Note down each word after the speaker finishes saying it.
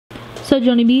So,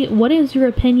 Joanie B, what is your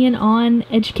opinion on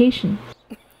education?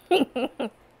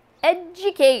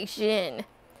 Education.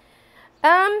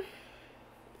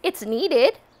 It's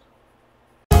needed.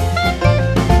 Really,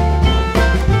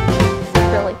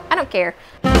 I don't care.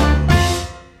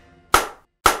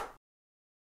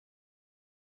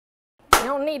 You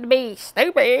don't need to be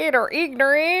stupid or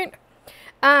ignorant.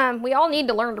 We all need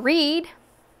to learn to read.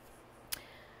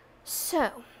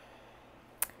 So,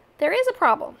 there is a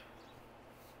problem.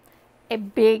 A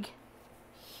big,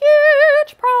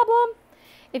 huge problem.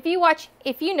 If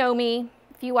you know me,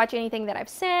 if you watch anything that I've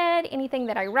said, anything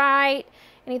that I write,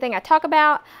 anything I talk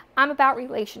about, I'm about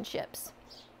relationships.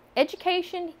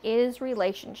 Education is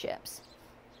relationships.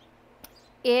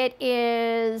 It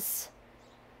is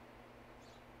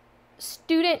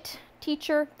student,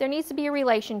 teacher. There needs to be a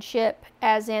relationship,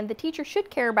 as in the teacher should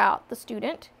care about the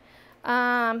student.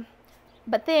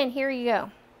 But then here you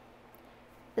go.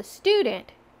 The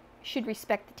student should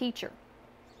respect the teacher.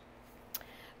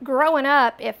 Growing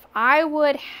up, if I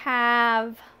would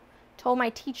have told my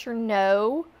teacher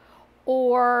no,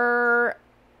 or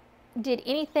did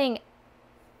anything,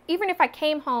 even if I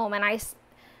came home and I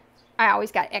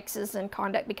always got X's in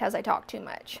conduct because I talked too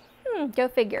much. Go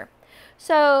figure.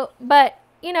 So, but,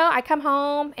 you know, I come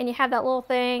home and you have that little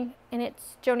thing and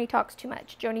it's Joanie talks too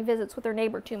much. Joanie visits with her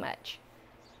neighbor too much.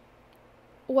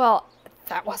 Well,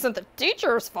 that wasn't the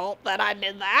teacher's fault that I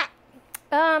did that.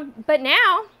 But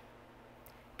now,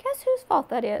 guess whose fault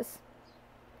that is?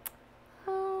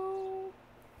 Oh,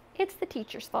 it's the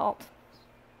teacher's fault.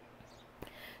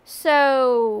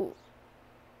 So,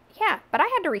 yeah, but I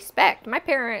had to respect. My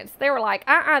parents, they were like,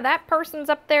 that person's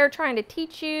up there trying to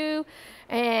teach you,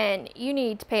 and you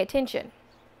need to pay attention.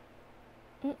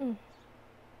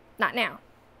 Not now.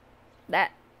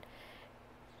 That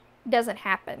doesn't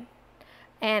happen.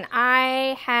 And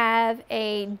I have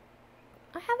a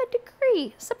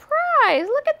degree. Surprise!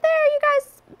 Look at there, you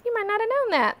guys. You might not have known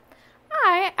that.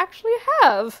 I actually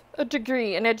have a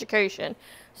degree in education.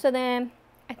 So then,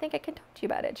 I think I can talk to you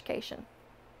about education.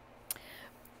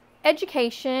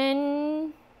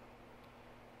 Education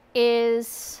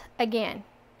is, again,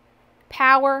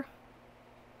 power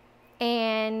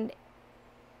and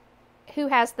who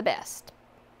has the best.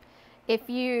 If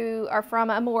you are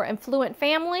from a more affluent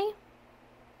family,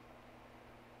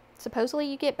 supposedly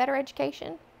you get better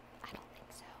education. I don't think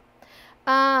so.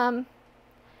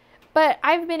 But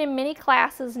I've been in many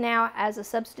classes now as a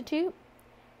substitute.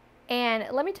 And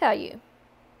let me tell you,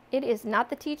 it is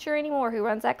not the teacher anymore who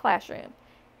runs that classroom.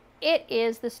 It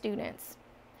is the students.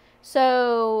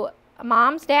 So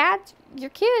moms, dads, your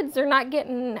kids are not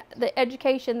getting the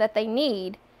education that they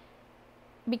need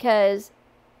because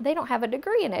they don't have a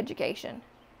degree in education.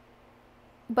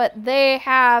 But they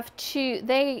have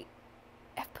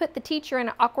put the teacher in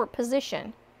an awkward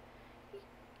position.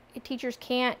 Teachers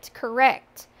can't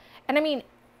correct. And I mean,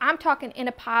 I'm talking in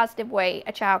a positive way.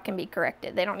 A child can be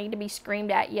corrected. They don't need to be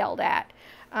screamed at, yelled at.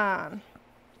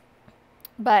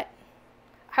 But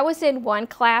I was in one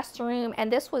classroom,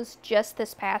 and this was just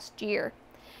this past year,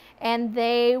 and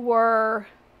they were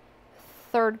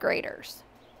third graders.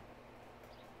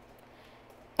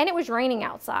 And it was raining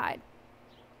outside.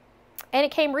 And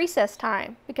it came recess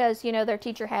time because, you know, their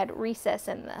teacher had recess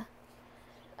in the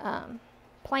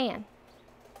plan.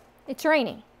 It's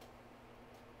raining.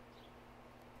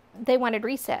 They wanted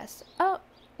recess. Oh,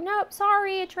 nope,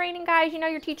 sorry, it's raining, guys. You know,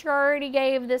 your teacher already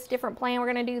gave this different plan.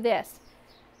 We're going to do this.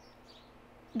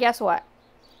 Guess what?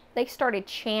 They started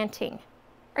chanting.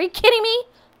 Are you kidding me?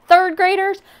 Third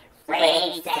graders?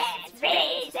 Recess,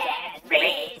 recess,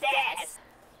 recess.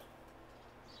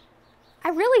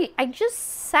 I just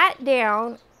sat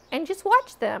down and just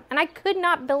watched them. And I could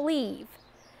not believe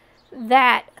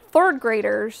that third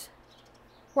graders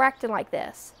were acting like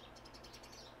this.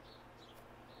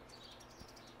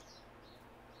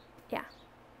 Yeah.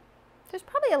 There's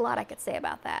probably a lot I could say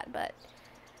about that, but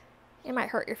it might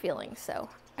hurt your feelings, so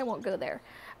I won't go there.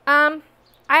 I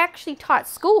actually taught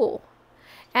school.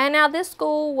 And now this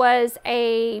school was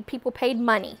people paid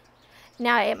money.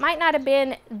 Now, it might not have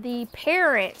been the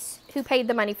parents who paid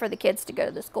the money for the kids to go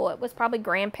to the school. It was probably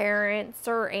grandparents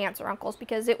or aunts or uncles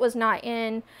because it was not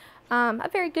in a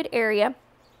very good area.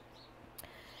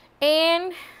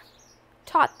 And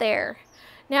taught there.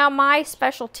 Now, my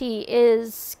specialty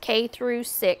is K through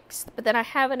 6th, but then I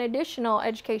have an additional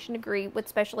education degree with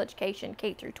special education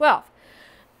K through 12.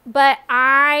 But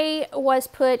I was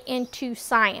put into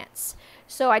science.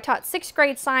 So I taught 6th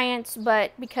grade science,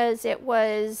 but because it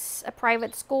was a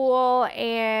private school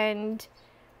and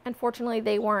unfortunately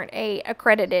they weren't a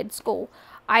accredited school,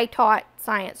 I taught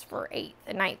science for 8th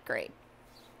and 9th grade.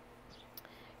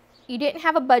 you didn't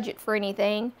have a budget for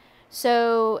anything,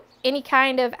 so any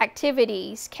kind of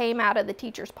activities came out of the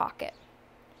teacher's pocket.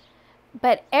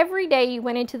 But every day you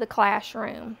went into the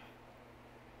classroom,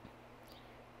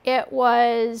 it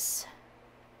was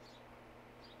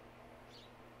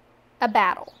a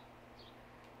battle.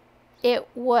 It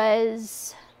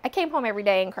was, I came home every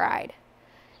day and cried.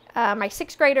 My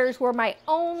 6th graders were my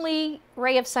only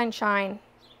ray of sunshine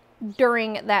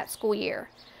during that school year.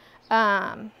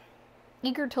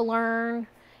 Eager to learn,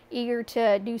 eager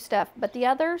to do stuff. But the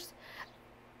others,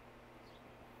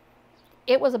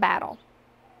 it was a battle.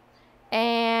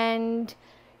 And,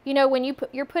 you know, when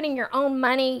you're putting your own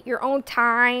money, your own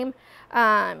time,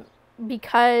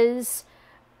 because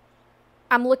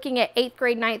I'm looking at 8th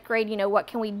grade, 9th grade, you know, what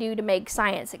can we do to make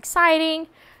science exciting?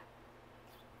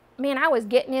 Man, I was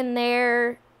getting in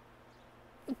there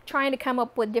trying to come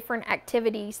up with different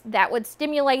activities that would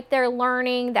stimulate their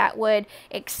learning, that would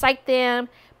excite them,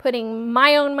 putting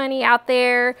my own money out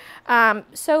there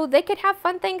so they could have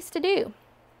fun things to do.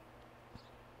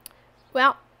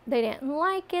 Well, they didn't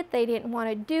like it. They didn't want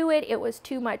to do it. It was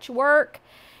too much work.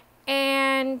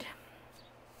 And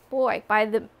boy, by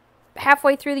the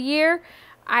halfway through the year,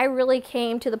 I really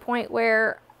came to the point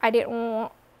where I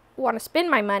didn't want to spend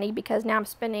my money, because now I'm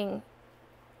spending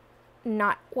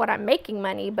not what I'm making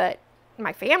money, but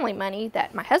my family money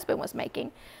that my husband was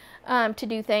making to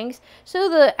do things. So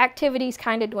the activities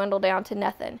kind of dwindled down to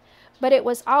nothing. But it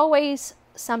was always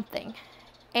something.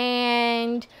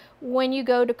 And when you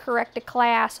go to correct a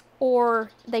class or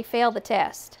they fail the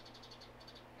test,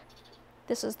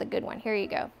 this is the good one. Here you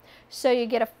go. So you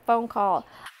get a phone call.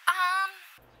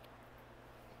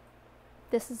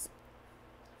 This is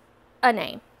a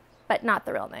name, but not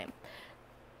the real name.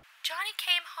 Johnny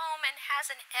came home and has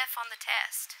an F on the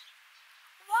test.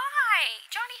 Why?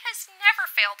 Johnny has never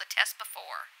failed a test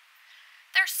before.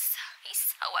 He's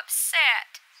so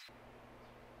upset.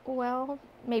 Well,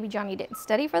 maybe Johnny didn't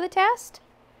study for the test.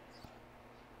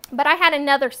 But I had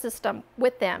another system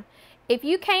with them. If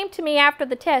you came to me after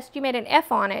the test, you made an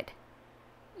F on it,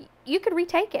 you could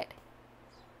retake it.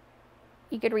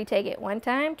 You could retake it 1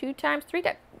 time, 2 times, 3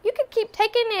 times. You could keep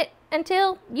taking it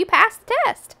until you pass the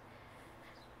test.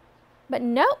 But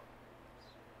nope.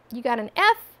 You got an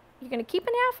F. You're going to keep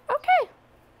an F? Okay.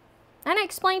 And I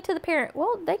explained to the parent,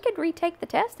 well, they could retake the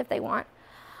test if they want.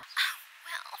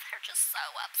 Well, they're just so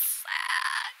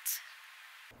upset.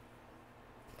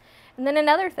 And then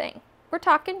another thing. We're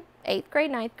talking 8th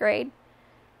grade, 9th grade.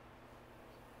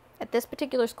 At this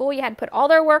particular school, you had to put all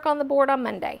their work on the board on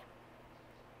Monday.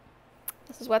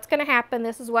 This is what's going to happen.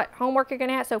 This is what homework you're going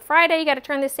to have. So Friday, you got to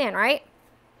turn this in, right?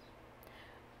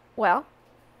 Well,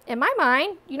 in my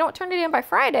mind, you don't turn it in by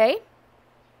Friday.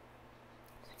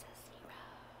 That's a 0.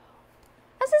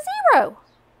 That's a 0.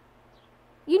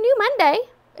 You knew Monday.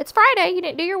 It's Friday. You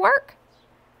didn't do your work.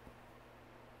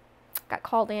 Got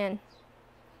called in.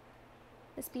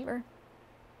 Miss Beaver.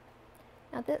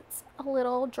 Now that's a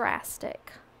little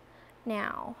drastic.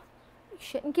 Now, you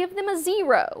shouldn't give them a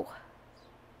 0.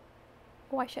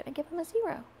 Why shouldn't I give them a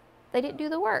 0? They didn't do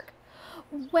the work.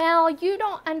 Well, you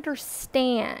don't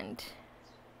understand.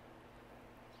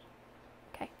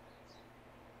 Okay.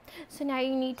 So now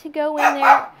you need to go in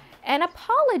there and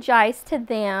apologize to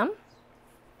them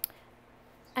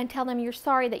and tell them you're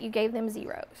sorry that you gave them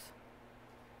 0s.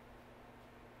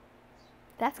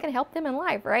 That's going to help them in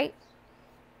life, right?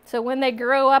 So when they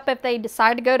grow up, if they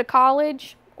decide to go to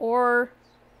college, or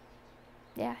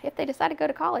yeah, if they decide to go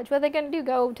to college, what are they going to do?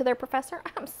 Go to their professor?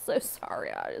 I'm so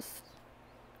sorry. I just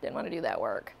didn't want to do that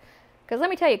work. Because let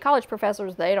me tell you, college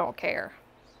professors, they don't care.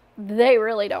 They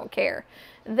really don't care.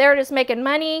 They're just making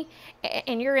money,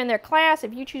 and you're in their class.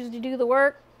 If you choose to do the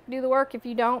work, do the work. If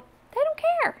you don't, they don't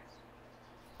care.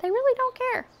 They really don't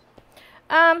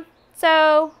care.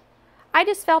 So I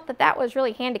just felt that that was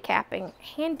really handicapping.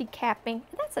 Handicapping.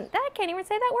 I can't even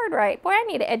say that word right. Boy, I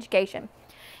need an education.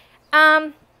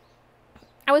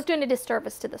 I was doing a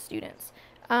disservice to the students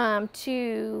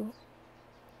to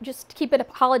just keep it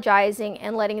apologizing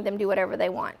and letting them do whatever they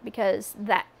want, because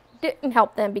that didn't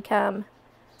help them become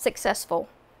successful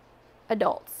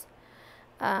adults.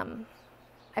 I've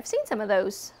seen some of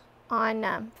those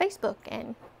on Facebook,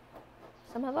 and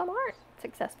some of them aren't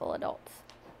successful adults.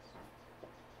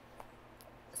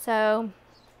 So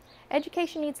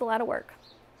education needs a lot of work.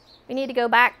 We need to go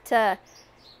back to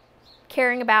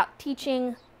caring about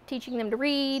teaching them to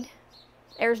read.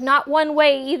 There's not one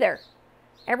way either.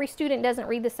 Every student doesn't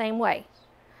read the same way.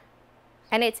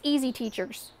 And it's easy,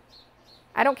 teachers.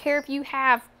 I don't care if you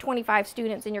have 25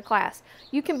 students in your class.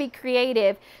 You can be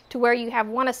creative to where you have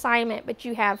one assignment, but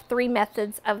you have 3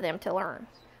 methods of them to learn.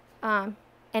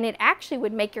 And it actually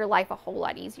would make your life a whole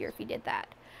lot easier if you did that.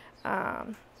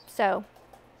 So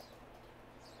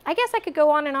I guess I could go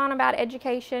on and on about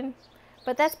education,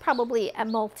 but that's probably a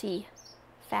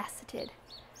multifaceted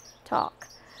talk.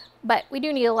 But we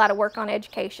do need a lot of work on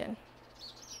education.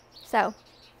 So,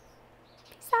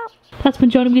 peace out. That's been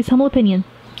Joanie B's humble opinion.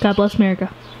 God bless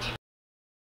America.